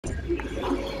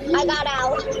I got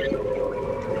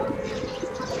out.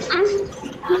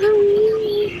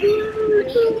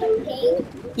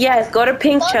 Yes, go to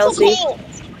pink, Go to Chelsea. pink.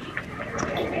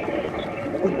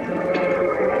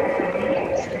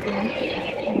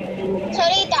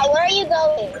 Torita, where are you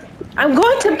going? I'm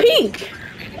going to pink.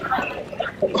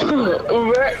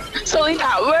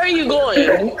 Solita, where are you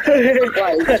going?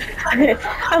 Like,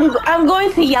 I'm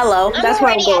going to yellow. I'm That's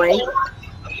where I'm already at going.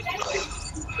 pink.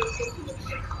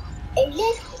 Is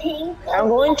this pink? I'm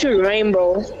going to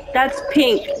rainbow. That's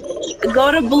pink.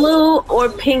 Go to blue or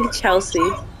pink, Chelsea. I'm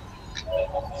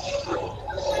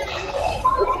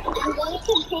going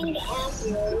to pink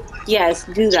after. Yes,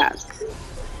 do that.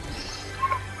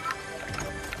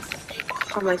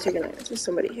 Oh my chicken nuggets. There's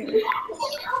somebody here.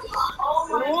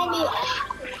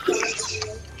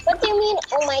 What do you mean,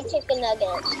 oh my chicken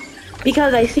nuggets?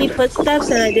 Because I see footsteps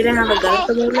and I didn't have a gun Hey, at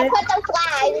the I moment. put the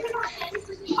flag.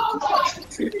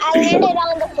 I landed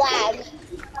on the flag.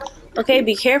 Okay,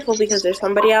 be careful because there's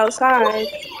somebody outside.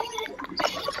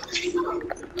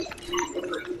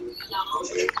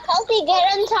 Kelsey, get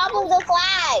on top of the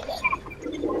flag.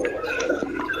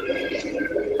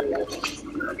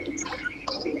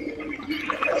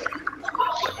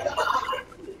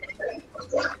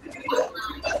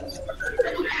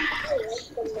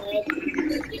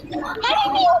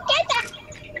 How did you get that?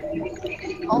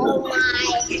 Oh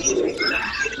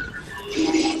my.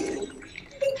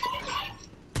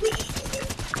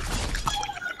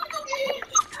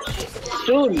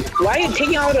 Dude, why are you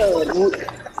taking all the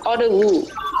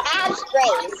loot? Ab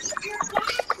sprays.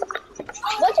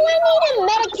 What do I need a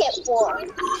medikit for?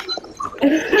 I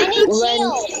need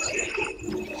shield.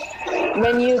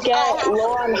 When you get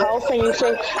low on health and you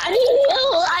say, I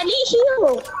need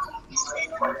heal.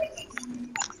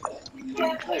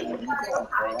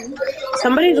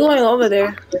 Somebody's going over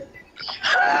there.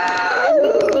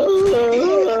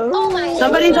 Oh my.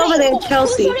 Somebody's over there, Who's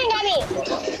Chelsea. shooting at me?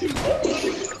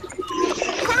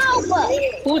 Help!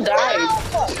 Who died?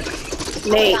 Help!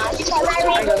 Nate. Got my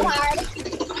rainbow card.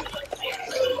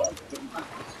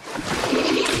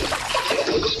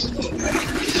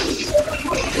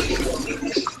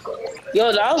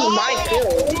 Yo, that was my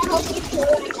kill.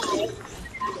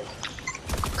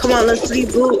 Come on, let's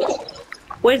reboot.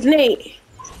 Where's Nate?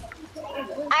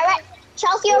 Alright,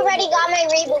 Chelsea already got my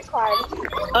reboot card.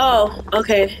 Oh,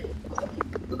 okay.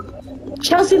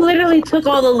 Chelsea literally took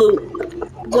all the loot.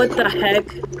 What the heck?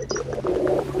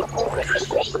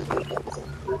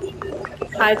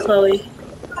 Hi, Chloe.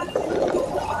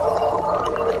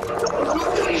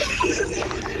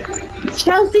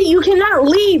 Chelsea, you cannot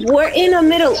leave. We're in the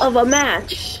middle of a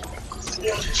match.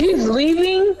 She's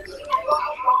leaving?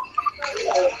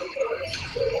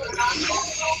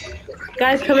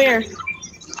 Guys, come here.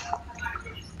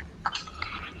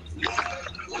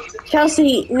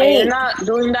 Chelsea, You're Nate. not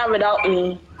doing that without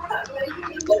me.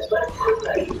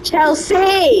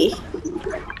 Chelsea!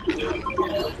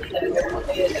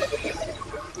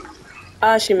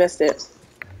 Ah, she missed it.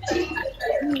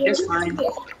 It's fine.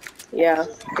 Yeah.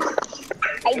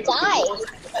 I died.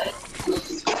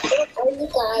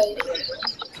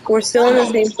 We're still in the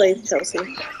same place,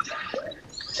 Chelsea.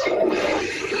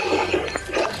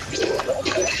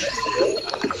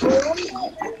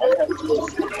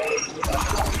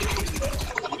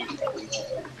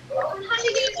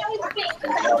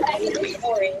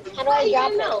 How do I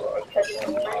drop it?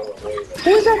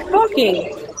 Who's that talking?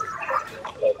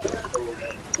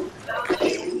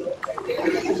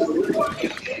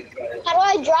 How do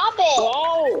I drop it?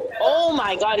 Oh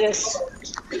my god,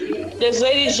 this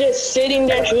lady's just sitting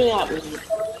there shooting at me.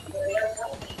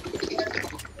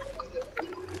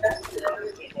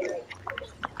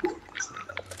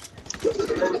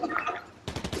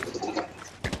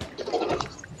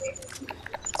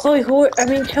 Chloe,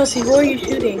 Chelsea, who are you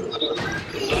shooting?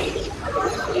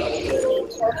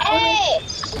 Hey!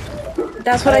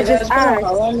 That's what I just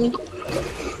asked.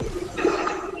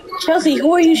 Chelsea,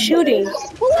 who are you shooting?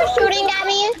 Who was shooting at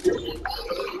me?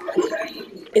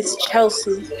 It's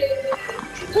Chelsea.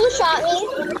 Who shot me?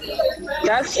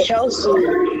 That's Chelsea.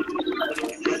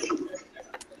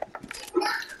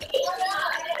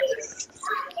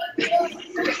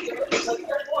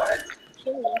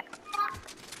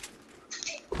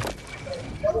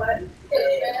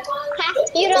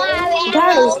 You don't have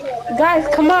ammo. Guys,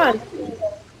 come on.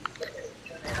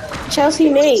 Chelsea,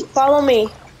 Nate, follow me.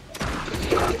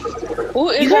 Who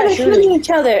is You that guys are shooting? shooting each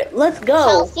other. Let's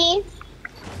go. Chelsea?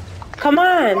 Come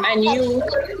on. And you?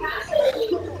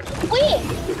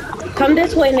 Wait. Come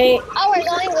this way, Nate. Oh, we're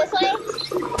going this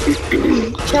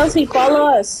way? Chelsea, follow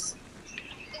us.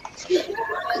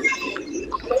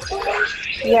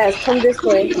 Yes, come this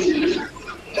way.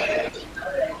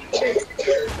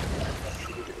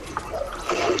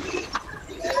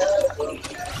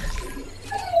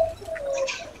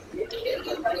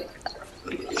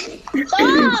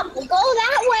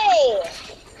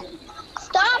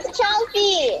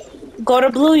 Chelsea. Go to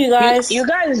blue, you guys. You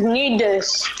guys need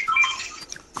this.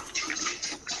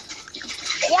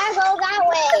 Yeah, go that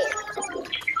way.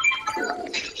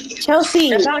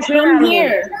 Chelsea, That's not true, come Adam.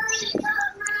 here.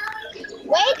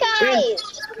 Wait,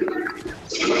 guys.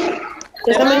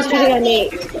 There's somebody shooting at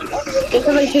Nate. There's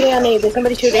somebody shooting at Nate. There's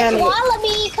somebody shooting at Miss Nate.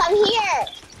 Wallaby, come here.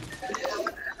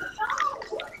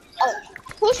 Oh,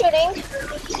 who's shooting?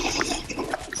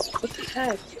 What the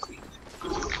heck?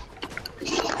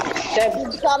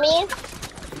 Dummy.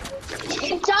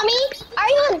 Dummy? Are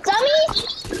you a dummy?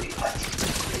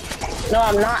 No,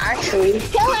 I'm not actually.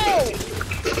 Kill him.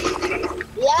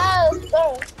 Yes,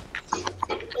 sir.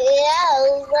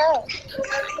 Yes, sir.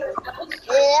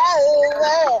 Yes,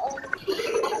 sir.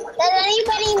 Does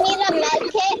anybody need a med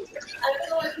kit?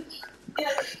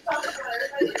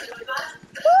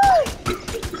 Woo!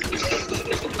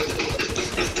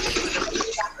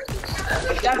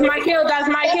 That's my kill. That's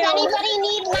my Does kill. anybody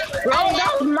need Bro,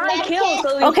 that's my kill.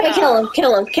 Felicia. Okay, kill him,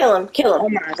 kill him, kill him, kill Oh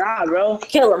him, my god, bro.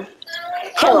 kill him, I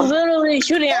kill was him. literally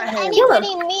shooting at Does him.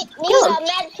 anybody need Kill a him.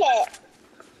 med kit?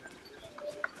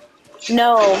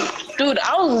 No. Dude,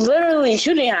 I was literally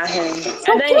shooting at him.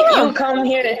 And then kill him. you come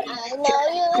here to I know you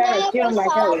try to never steal my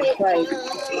saw kill. it Like,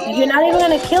 You're not even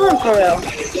gonna kill him for real. But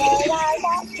I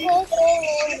got cooking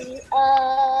in the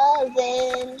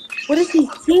oven. What is he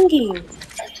singing?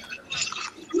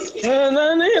 in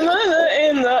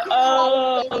the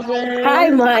oven. Hi,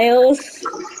 Miles.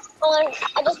 I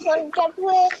just want to drive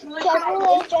away.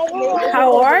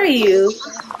 How are you?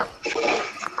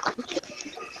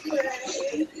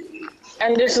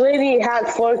 And this lady had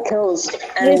 4 kills.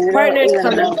 And His you know, partner's even-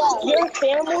 coming. Your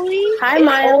family Hi, is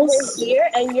Miles. over here,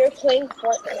 and you're playing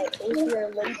Fortnite with your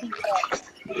lazy butt.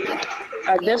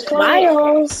 At this point,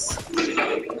 Miles.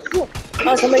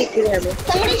 Oh, somebody's shooting at me.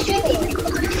 Somebody's shooting.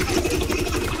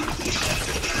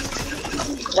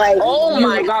 Like, oh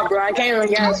my god, bro, I can't even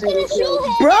get a single kill.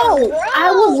 bro, I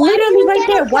was literally right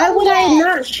there. Why would I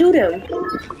not shoot him?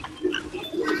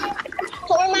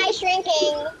 Who am I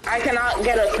shrinking? I cannot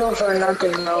get a kill for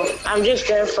nothing, bro. I'm just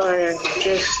there for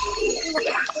just.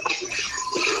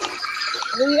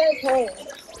 Who are you guys playing?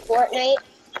 Fortnite?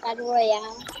 Battle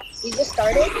Royale? You just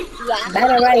started? Yeah.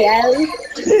 Battle Royale.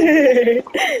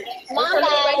 Come on,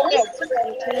 guys.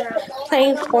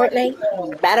 Playing Fortnite.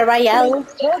 Battle Royale.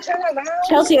 Don't turn around.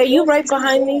 Chelsea, are you right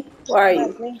behind me? Where are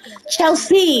you?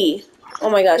 Chelsea. Oh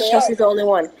my gosh, Chelsea's the only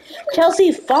one.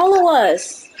 Chelsea, follow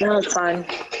us. No, it's fine.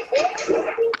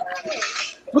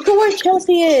 Look at where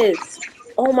Chelsea is.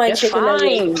 Oh my It's chicken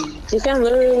nugget. fine. You can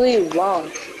literally walk.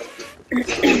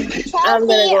 Chelsea, I'm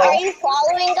gonna go. are you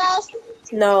following us?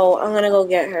 No, I'm gonna go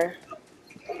get her.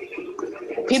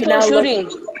 People now are look- shooting.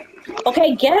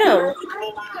 Okay, get him.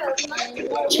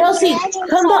 Chelsea,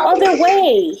 come the other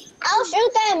way. I'll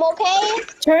shoot them, okay?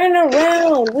 Turn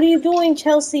around. What are you doing,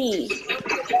 Chelsea?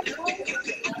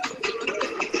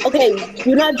 Okay,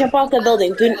 do not jump off the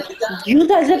building. Use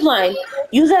that zip line.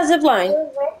 Use that zip line.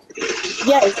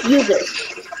 Yes, use it.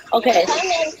 Okay. Come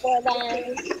in for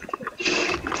them.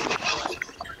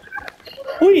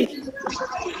 Wait.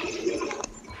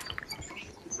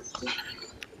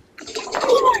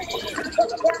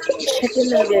 Chicken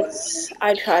nuggets.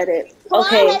 I tried it. Come on,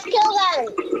 Okay. let's kill them.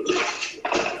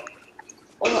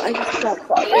 Oh, I just got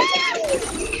fired.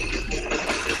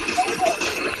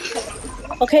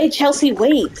 Okay, Chelsea,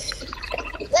 wait.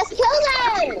 Let's kill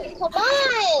them. Come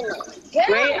on. Get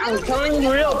Wait, out. I'm killing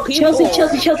real people.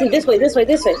 Chelsea, this way.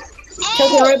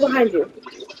 Chelsea, I'm right behind you.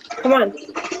 Come on.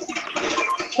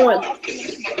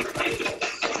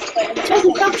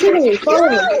 Chelsea, stop shooting me. Follow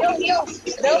me. Build and heal.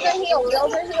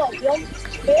 Build and heal.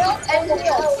 Build and heal.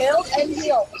 Build and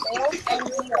heal. Build and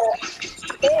heal.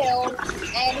 Build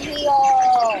and heal.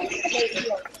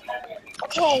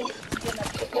 Okay.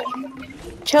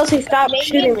 Chelsea, stop Maybe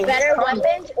shooting me. better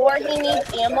weapons, or he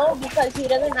needs ammo because he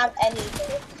doesn't have any.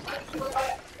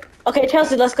 Okay,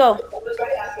 Chelsea, let's go.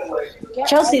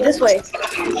 Chelsea, this way.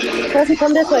 Chelsea,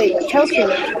 come this way. Chelsea.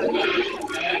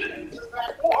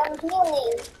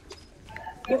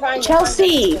 You're fine.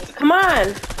 Chelsea, come on.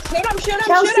 Shoot him, shoot him,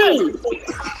 Chelsea. shoot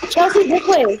him. Chelsea, this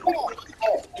way.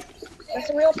 That's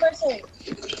a real person.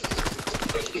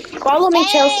 Follow me,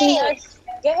 Chelsea.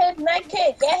 Get his med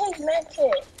kit. Get his med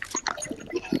kit.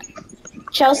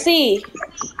 Chelsea.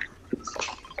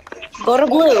 Go to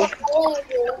blue.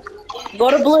 Go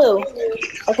to blue.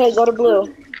 Okay, go to blue.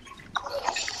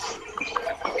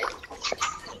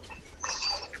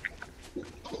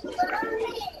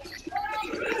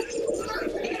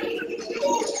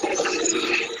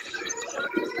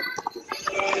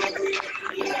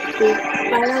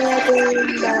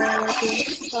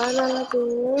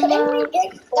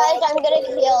 Guys, I'm gonna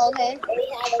heal, okay?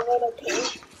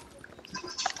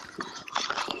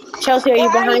 Chelsea, are you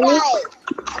Where are you behind me? guys?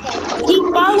 Okay. Keep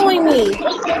following me.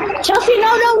 Chelsea,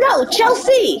 no.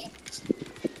 Chelsea.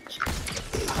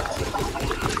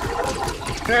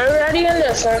 We're already in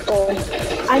the circle.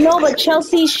 I know, but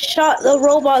Chelsea shot the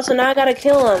robot, so now I gotta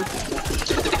kill him.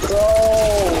 Bro.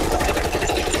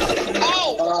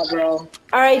 Hey, Oh, bro.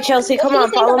 All right, Chelsea, what come do you on,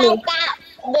 think follow about me. that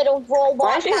little Why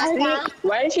robot, is she hiding?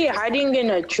 Why is she hiding in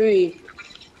a tree?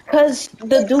 Cause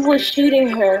the dude was shooting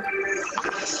her.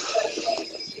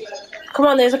 Come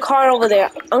on, there's a car over there.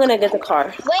 I'm gonna get the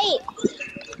car. Wait,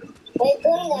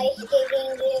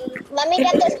 let me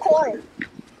get this corn.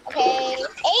 Okay,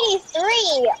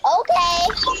 83. Okay.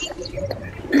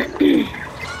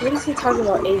 What is he talking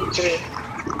about? 83.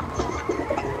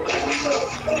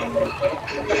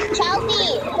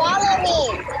 Chelsea, follow me.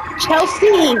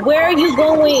 Chelsea, where are you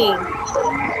going?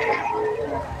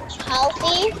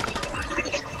 Chelsea, who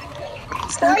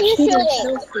Stop are you shooting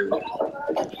shooting? Chelsea.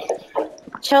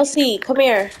 Chelsea, come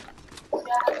here.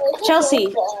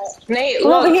 Chelsea, Nate,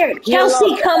 come over look. here. Heal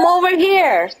Chelsea, up. come over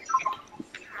here.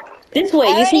 This way.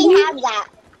 I You see already me? have that.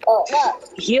 Look.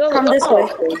 Heal Come this way.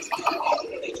 up.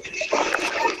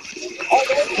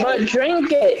 But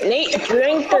drink it. Nate,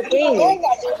 drink the thing.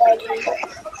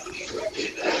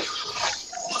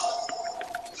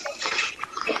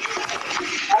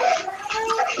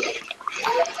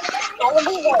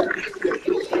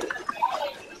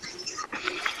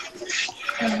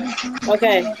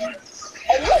 Okay.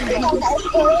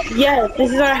 Yes,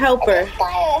 this is our helper.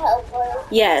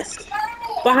 Yes.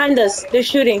 Behind us. They're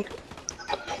shooting.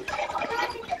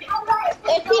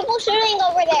 There's people shooting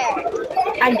over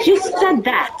there. I just said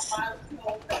that.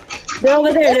 They're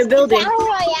over there. They're building. Battle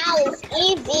Royale is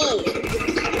easy.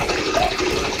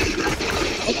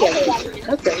 Okay.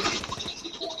 Okay.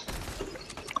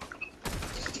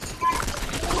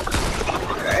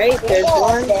 Alright, there's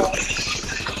one.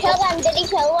 Kill them. Did he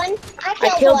kill one? I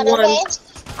killed one. Okay?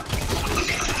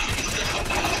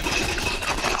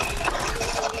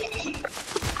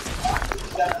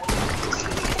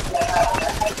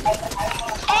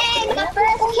 Hey, my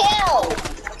first kill.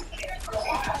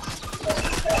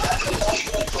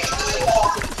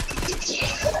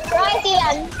 Bro, I see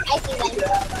them. I see them.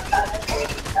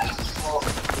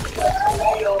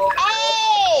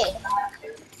 Hey!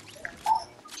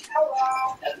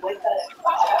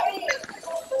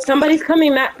 Somebody's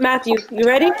coming, Matthew. You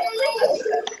ready?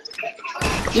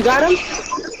 You got him?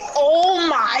 Oh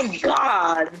my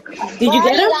god. Did you Where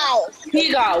get are him? guys?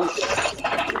 He got.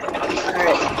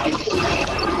 Alright.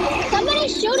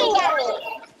 Somebody's shooting at me.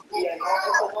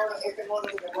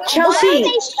 Why Chelsea! are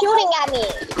they shooting at me?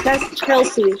 That's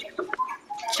Chelsea.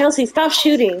 Chelsea, stop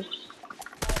shooting.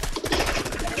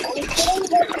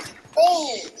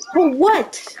 For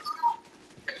what?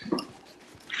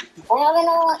 I have no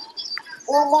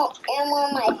more ammo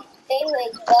on my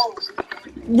favorite gun.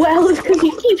 Well, it's because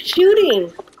you keep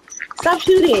shooting. Stop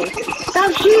shooting.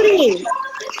 Stop shooting.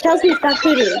 Chelsea, stop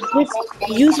shooting. Just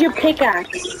use your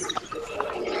pickaxe.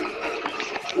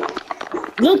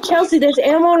 Look, Chelsea, there's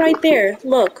ammo right there.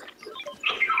 Look.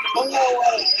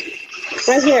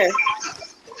 Right here.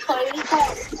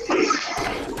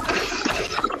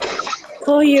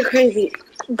 Oh, you're crazy.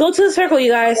 Go to the circle,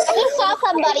 you guys. I just saw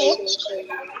somebody.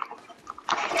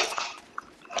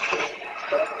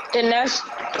 The next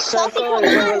Chelsea, circle come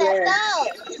is on, over let's there. go.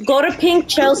 Go to pink,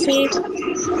 Chelsea. Let's go,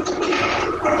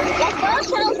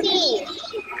 Chelsea.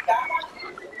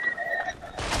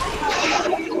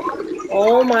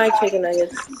 Oh my chicken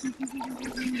nuggets.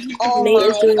 Oh Nate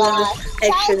is my doing god.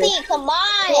 extra. Chelsea, come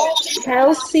on.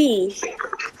 Chelsea.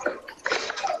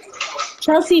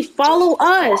 Chelsea, follow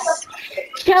us.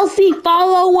 Chelsea,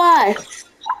 follow us.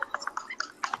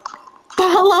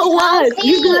 Follow us. Chelsea.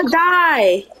 You're gonna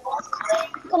die.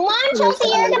 Come on, Chelsea,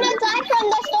 you're gonna die from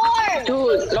the storm.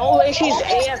 Dude, no way she's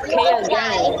AFK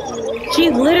again.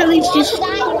 She's literally You just.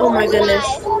 won't die, you Oh my won't goodness.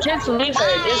 die. Just leave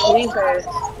her. Just leave her.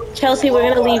 Chelsea, we're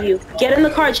gonna leave you. Get in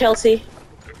the car, Chelsea.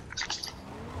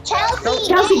 Chelsea,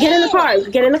 Chelsea, get in the car.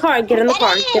 Get in the car. Get in the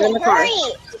car. Get in the car.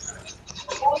 Hurry.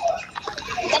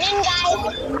 Get in, guys.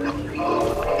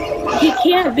 He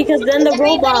can't because then the Is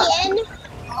robot. everybody in?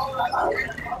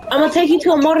 I'm gonna take you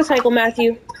to a motorcycle,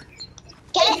 Matthew.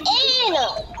 Get in.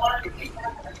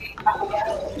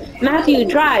 Matthew,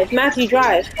 drive. Matthew,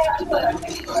 drive.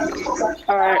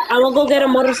 Alright, I'm gonna go get a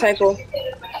motorcycle.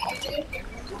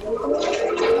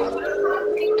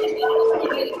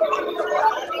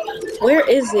 Where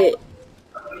is it?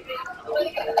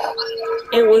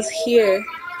 It was here.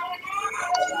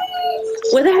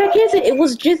 Where the heck is it? It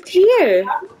was just here.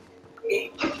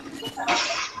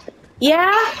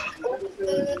 Yeah?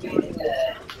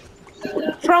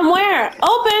 From where?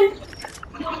 Open!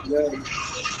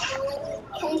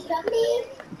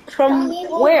 From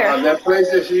where? That place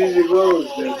that she usually goes.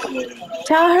 That's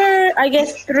Tell her, I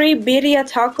guess, 3 birria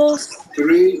tacos.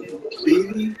 3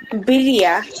 BD.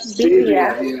 Birria. BD. Birria.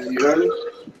 Yeah, you heard it.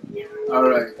 All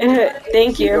right.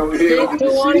 Thank She's you. over here with the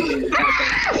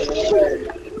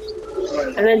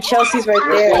And then Chelsea's right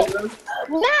there.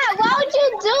 Matt, why would you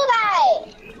do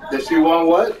that? Does she want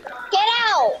what? Get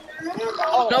out.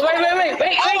 No, wait. Oh my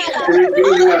God. 3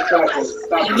 BD tacos.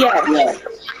 Tacos. Yes.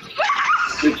 Yeah.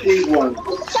 The cheese one.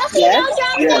 Chelsea, Yes? don't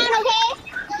drop Yes. down, okay?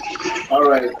 All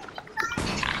right.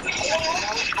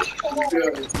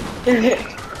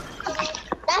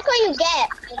 That's what you get.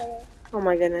 Oh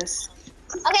my goodness.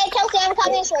 Okay, Chelsea, I'm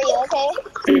coming for you, okay?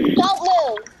 Don't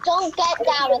move. Don't get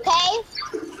down, okay?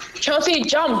 Chelsea,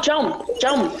 jump. No,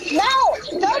 don't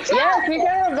Yes, jump. we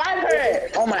can revive her.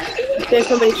 Oh my. There's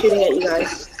somebody shooting at you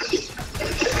guys.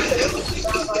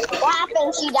 What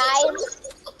happened? She died.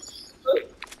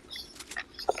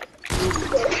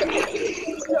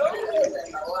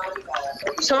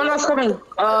 Someone else coming.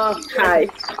 Hi.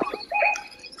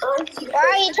 Where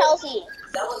are you, Chelsea?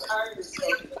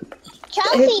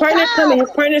 Chelsea, His partner's come. coming.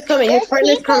 His partner's coming. His There's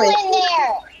partner's people coming. in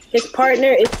there. His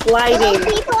partner is Those sliding.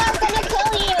 people are gonna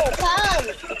kill you. Come.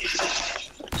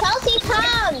 Chelsea,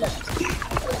 come.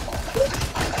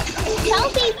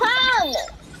 Chelsea, come.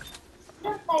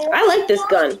 I like this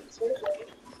gun.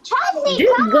 Chelsea,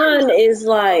 This come. gun is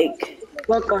like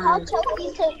Look Tell on.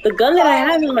 Chelsea to the gun that I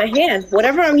have in my hand.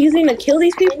 Whatever I'm using to kill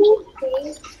these people.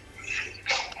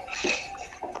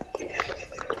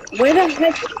 Where the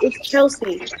heck is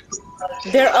Chelsea?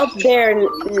 They're up there,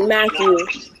 Matthew.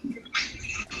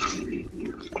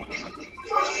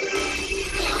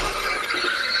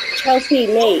 Chelsea,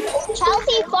 Nate.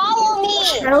 Chelsea, follow me.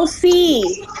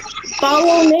 Chelsea,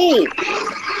 follow Nate.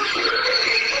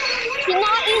 She's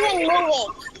not even moving.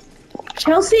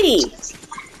 Chelsea, And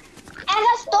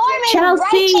the storm is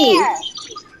Chelsea. right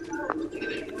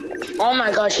Oh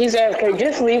my gosh, she's AFK.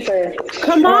 Just leave her.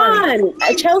 come on,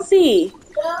 Chelsea.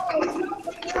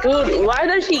 Dude, why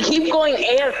does she keep going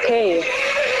AFK? there.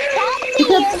 Chelsea,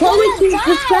 Because you're Chloe gonna keeps die.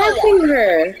 distracting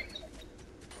her.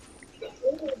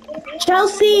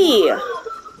 Chelsea,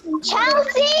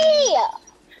 Chelsea!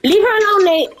 leave her alone,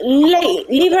 Nate.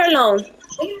 Leave her alone.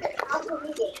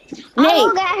 I'll Nate,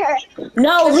 go get her.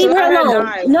 no, leave her Let her alone.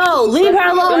 die. No, leave her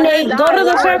alone, Let her Nate. Go die. to the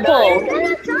Let her circle. You're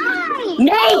gonna die.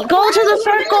 Nate, go to the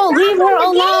circle. Leave her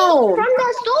alone. From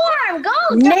the storm, go.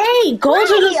 Nate, go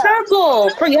to the circle.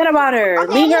 Forget about her.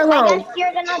 Okay, Leave her I alone. guess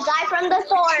you're gonna die from the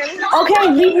storm.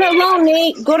 Okay, leave her alone,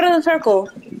 Nate. Go to the circle.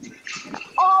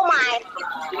 Oh my.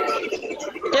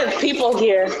 There's people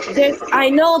here. I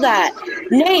know that.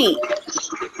 Nate,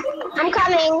 I'm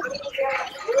coming.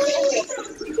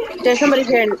 there's somebody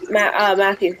here,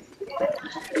 Matthew.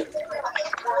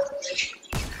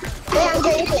 Wait, I'm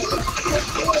drinking.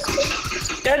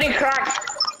 Dirty crack.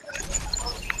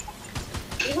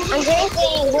 I'm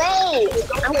drinking. Wait.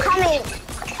 I'm coming.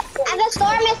 And the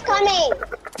storm is coming.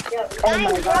 Oh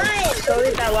my Guys, god. run. Sorry,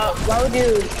 that why would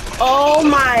you Oh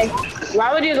my.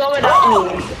 why would you go without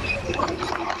me?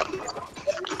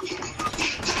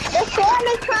 The storm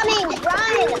is coming.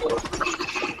 Run.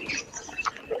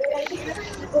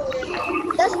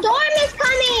 The storm is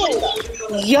coming.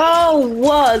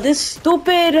 Yo, this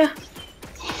stupid.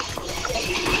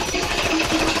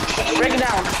 Break it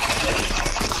down.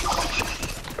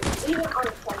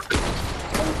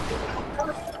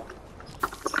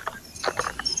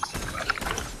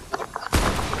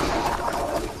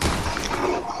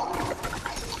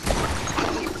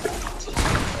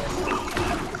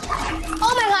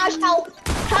 Oh my gosh, help.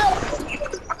 Help.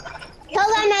 Kill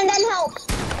them and then help.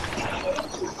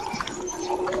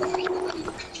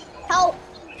 Help.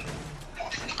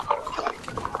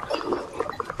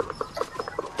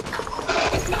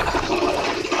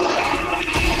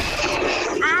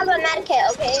 I have a medkit,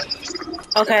 okay?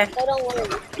 Okay. So don't worry.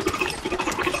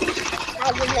 I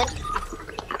have a medkit.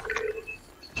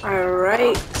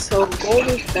 Alright, so gold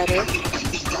is better.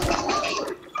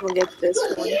 We'll get this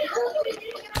one.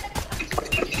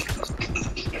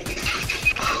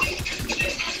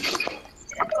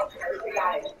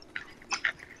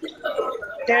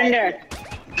 They're in there.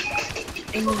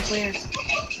 Where?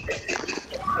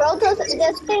 Bro,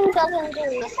 this thing doesn't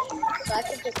do nothing. So I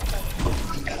could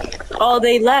just... Oh,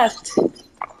 they left.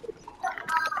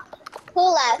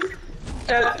 Who left?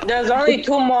 There's only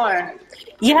 2 more.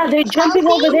 Yeah, they're jumping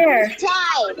Chelsea over there.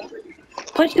 died.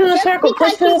 Push to the Just circle.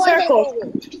 because Push to he the wasn't circle.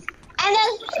 moving. And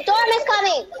the storm is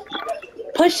coming.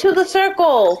 Push to the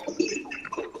circle.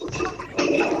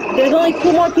 There's only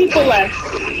 2 more people left.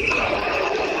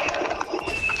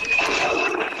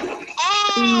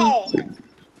 Hey!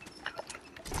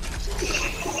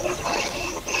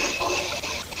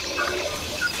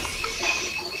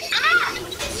 Ah!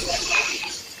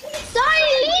 Sorry,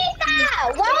 Lisa!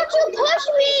 Why don't you push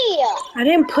me? I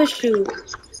didn't push you.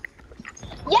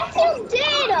 Yes, you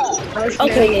did!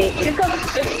 Okay, Pick up.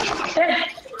 Hey,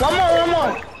 one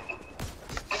more.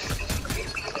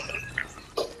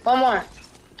 One more.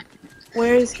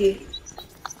 where is he?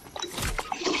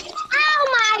 Oh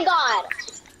my god!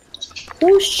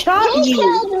 Who shot Who you?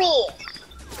 killed me?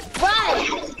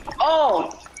 Run!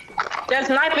 Oh, they're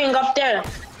sniping up there.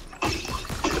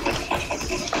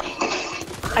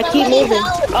 I keep Somebody moving.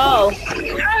 help. Oh,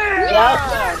 Yes,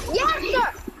 sir! Yes, sir!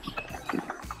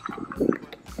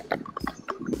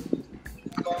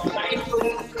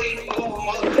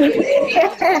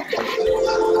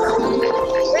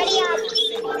 Ready up!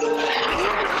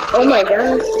 oh my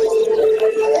god.